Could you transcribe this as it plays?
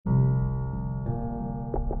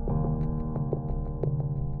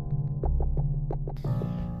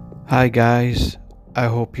Hi guys, I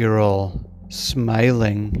hope you're all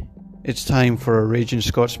smiling. It's time for a Raging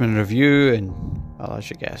Scotsman review and, well, as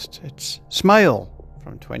you guessed, it's Smile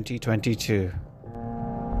from 2022.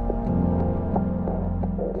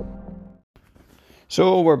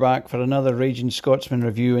 So we're back for another Raging Scotsman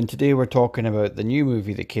review, and today we're talking about the new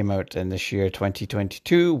movie that came out in this year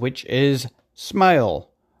 2022, which is Smile.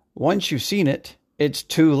 Once you've seen it, it's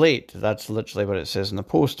too late. That's literally what it says in the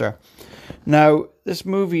poster. Now, this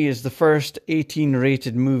movie is the first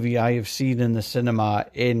 18-rated movie I have seen in the cinema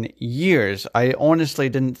in years. I honestly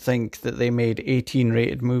didn't think that they made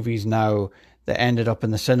 18-rated movies now that ended up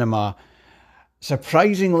in the cinema.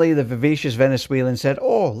 Surprisingly, the vivacious Venezuelan said,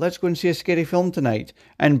 "Oh, let's go and see a scary film tonight."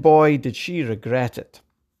 And boy, did she regret it.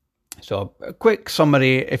 So, a quick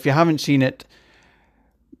summary. If you haven't seen it,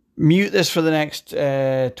 mute this for the next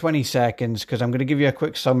 20 seconds because I'm going to give you a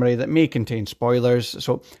quick summary that may contain spoilers.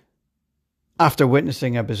 So, after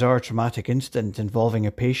witnessing a bizarre traumatic incident involving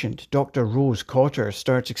a patient, Dr. Rose Cotter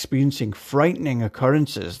starts experiencing frightening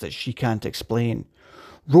occurrences that she can't explain.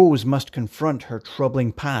 Rose must confront her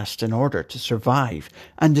troubling past in order to survive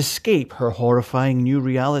and escape her horrifying new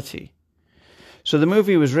reality. So the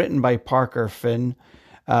movie was written by Parker Finn.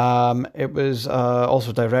 It was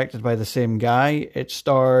also directed by the same guy. It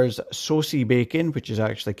stars Sosie Bacon, which is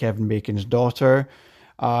actually Kevin Bacon's daughter.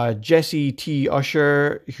 Jessie T.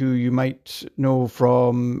 Usher, who you might know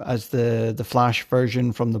from as the Flash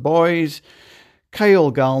version from The Boys.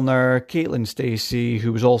 Kyle Gallner, Caitlin Stacey,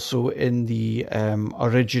 who was also in the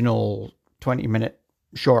original 20-minute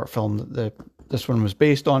short film that this one was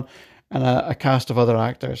based on, and a cast of other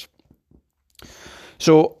actors.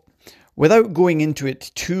 So, without going into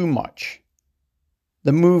it too much,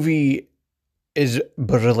 the movie is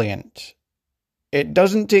brilliant. It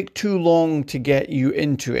doesn't take too long to get you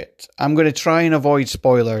into it. I'm going to try and avoid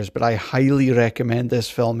spoilers, but I highly recommend this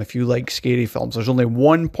film if you like scary films. There's only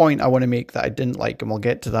one point I want to make that I didn't like, and we'll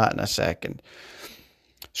get to that in a second.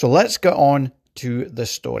 So let's get on to the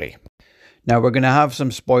story. Now, we're going to have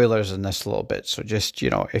some spoilers in this a little bit, so just,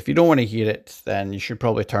 if you don't want to hear it, then you should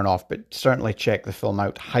probably turn off, but certainly check the film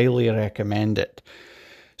out. Highly recommend it.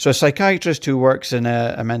 So a psychiatrist who works in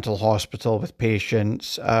a mental hospital with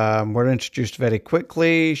patients. We're introduced very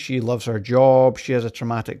quickly. She loves her job. She has a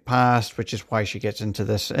traumatic past, which is why she gets into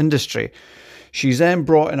this industry. She's then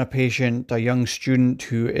brought in a patient, a young student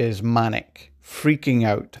who is manic, freaking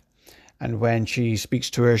out. And when she speaks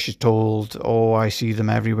to her, she's told, "Oh, I see them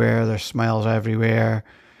everywhere. There's smiles everywhere."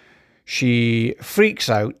 She freaks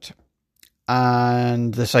out.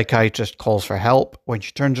 And the psychiatrist calls for help. When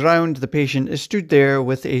she turns around, the patient is stood there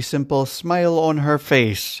with a simple smile on her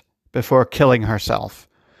face before killing herself,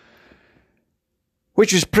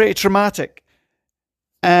 which is pretty traumatic.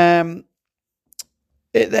 It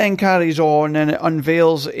then carries on and it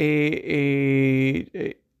unveils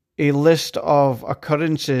a list of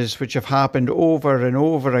occurrences which have happened over and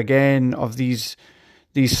over again of these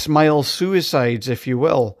smile suicides, if you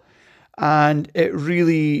will. And it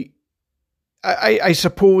really... I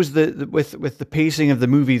suppose that with the pacing of the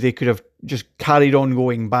movie, they could have just carried on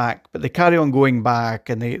going back, but they carry on going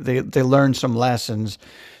back and they learn some lessons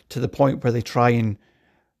to the point where they try and,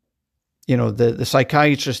 the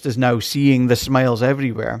psychiatrist is now seeing the smiles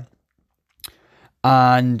everywhere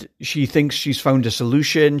and she thinks she's found a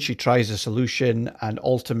solution. She tries a solution and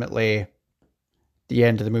ultimately the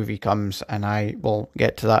end of the movie comes, and I will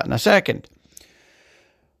get to that in a second.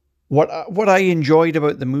 What I enjoyed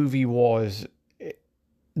about the movie was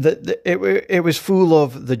that it was full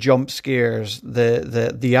of the jump scares,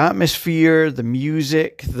 the atmosphere, the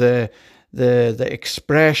music, the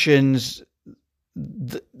expressions.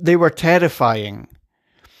 They were terrifying.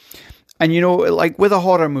 And like with a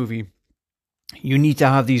horror movie, you need to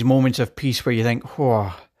have these moments of peace where you think,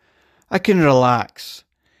 "Oh, I can relax."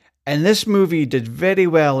 And this movie did very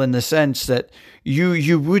well in the sense that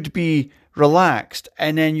you would be relaxed,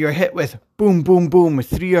 and then you're hit with boom, boom, boom, with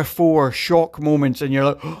 3 or 4 shock moments, and you're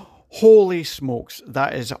like, "Holy smokes,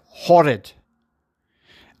 that is horrid."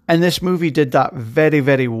 And this movie did that very,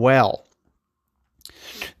 very well.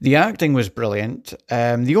 The acting was brilliant.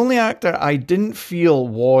 The only actor I didn't feel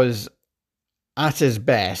was at his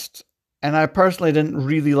best, and I personally didn't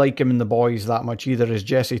really like him in The Boys that much either, is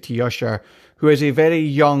Jessie T. Usher, who is a very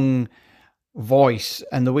young voice,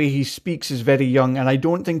 and the way he speaks is very young, and I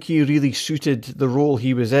don't think he really suited the role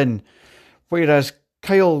he was in. Whereas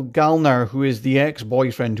Kyle Gallner, who is the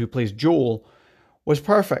ex-boyfriend who plays Joel, was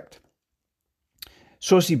perfect.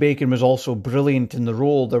 Sosie Bacon was also brilliant in the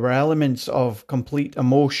role. There were elements of complete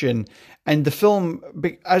emotion, and the film,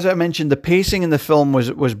 as I mentioned, the pacing in the film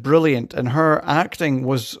was brilliant, and her acting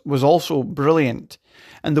was also brilliant.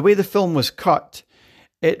 And the way the film was cut,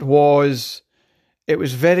 it was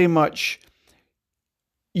very much,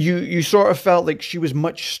 you sort of felt like she was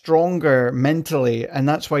much stronger mentally, and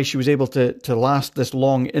that's why she was able to last this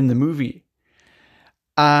long in the movie.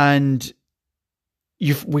 And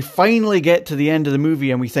we finally get to the end of the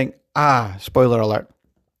movie and we think, spoiler alert,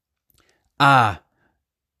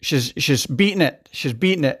 she's beaten it. She's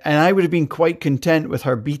beaten it. And I would have been quite content with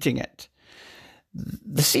her beating it.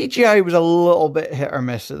 The CGI was a little bit hit or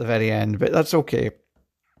miss at the very end, but that's okay.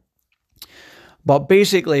 But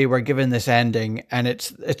basically, we're given this ending, and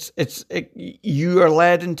you are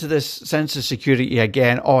led into this sense of security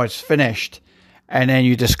again. Oh, it's finished. And then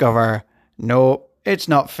you discover, no, it's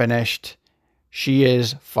not finished. She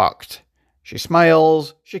is fucked. She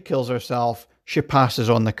smiles, she kills herself, she passes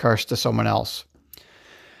on the curse to someone else.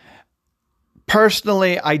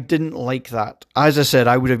 Personally, I didn't like that. As I said,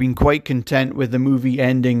 I would have been quite content with the movie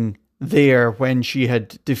ending there when she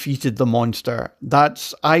had defeated the monster.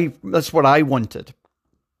 That's what I wanted.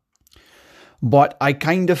 But I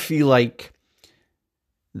kind of feel like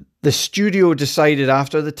the studio decided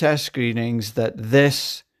after the test screenings that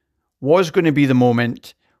this was going to be the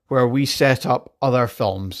moment where we set up other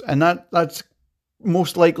films. And that's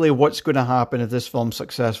most likely what's going to happen if this film's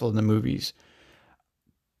successful in the movies.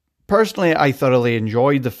 Personally, I thoroughly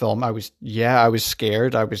enjoyed the film. I was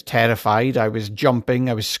scared. I was terrified. I was jumping.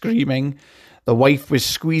 I was screaming. The wife was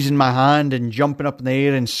squeezing my hand and jumping up in the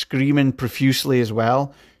air and screaming profusely as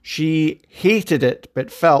well. She hated it,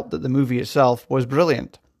 but felt that the movie itself was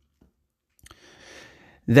brilliant.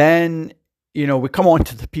 Then, we come on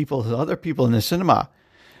to the other people in the cinema.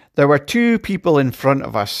 There were two people in front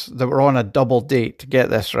of us that were on a double date. Get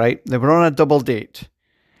this, right? They were on a double date.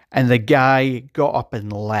 And the guy got up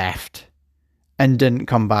and left and didn't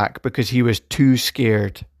come back because he was too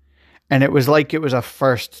scared. And it was like it was a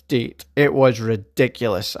first date. It was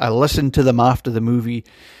ridiculous. I listened to them after the movie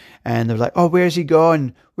and they were like, oh, where's he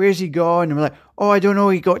gone? Where's he gone? And we're like, oh, I don't know.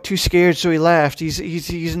 He got too scared, so he left. He's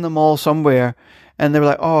in the mall somewhere. And they were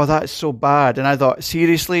like, oh, that's so bad. And I thought,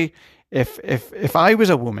 seriously, if I was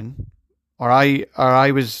a woman or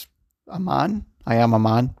I was a man, I am a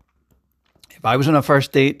man. If I was on a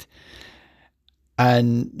first date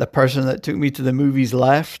and the person that took me to the movies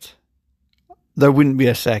left, there wouldn't be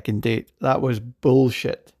a second date. That was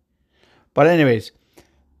bullshit. But anyways,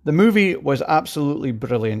 the movie was absolutely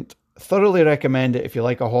brilliant. Thoroughly recommend it if you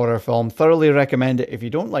like a horror film. Thoroughly recommend it if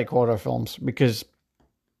you don't like horror films, because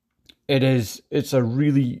it's a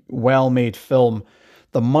really well-made film.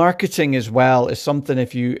 The marketing as well is something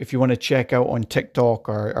if you want to check out on TikTok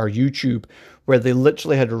or YouTube, where they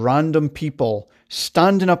literally had random people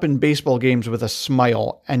standing up in baseball games with a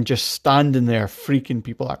smile and just standing there freaking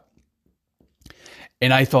people out.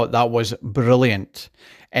 And I thought that was brilliant.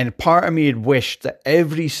 And part of me had wished that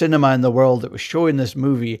every cinema in the world that was showing this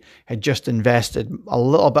movie had just invested a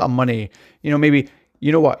little bit of money. Maybe,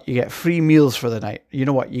 you know what? You get free meals for the night. You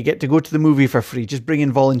know what? You get to go to the movie for free. Just bring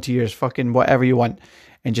in volunteers, fucking whatever you want.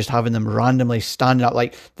 And just having them randomly standing up.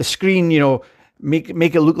 Like the screen, make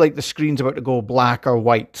it look like the screen's about to go black or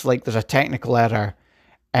white. Like there's a technical error.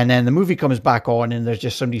 And then the movie comes back on and there's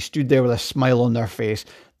just somebody stood there with a smile on their face.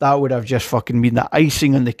 That would have just fucking been the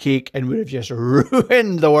icing on the cake and would have just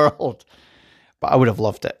ruined the world. But I would have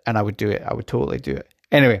loved it and I would do it. I would totally do it.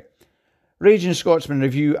 Anyway, Raging Scotsman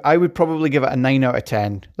review, I would probably give it a 9 out of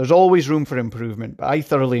 10. There's always room for improvement, but I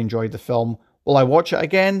thoroughly enjoyed the film. Will I watch it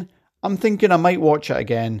again? I'm thinking I might watch it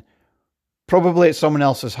again. Probably at someone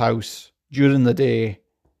else's house during the day.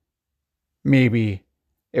 Maybe.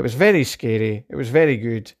 It was very scary. It was very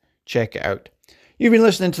good. Check it out. You've been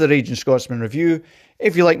listening to the Raging Scotsman review.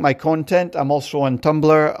 If you like my content, I'm also on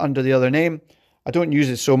Tumblr under the other name. I don't use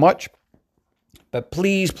it so much. But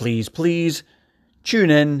please, please, please tune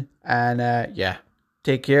in. And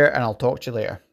take care and I'll talk to you later.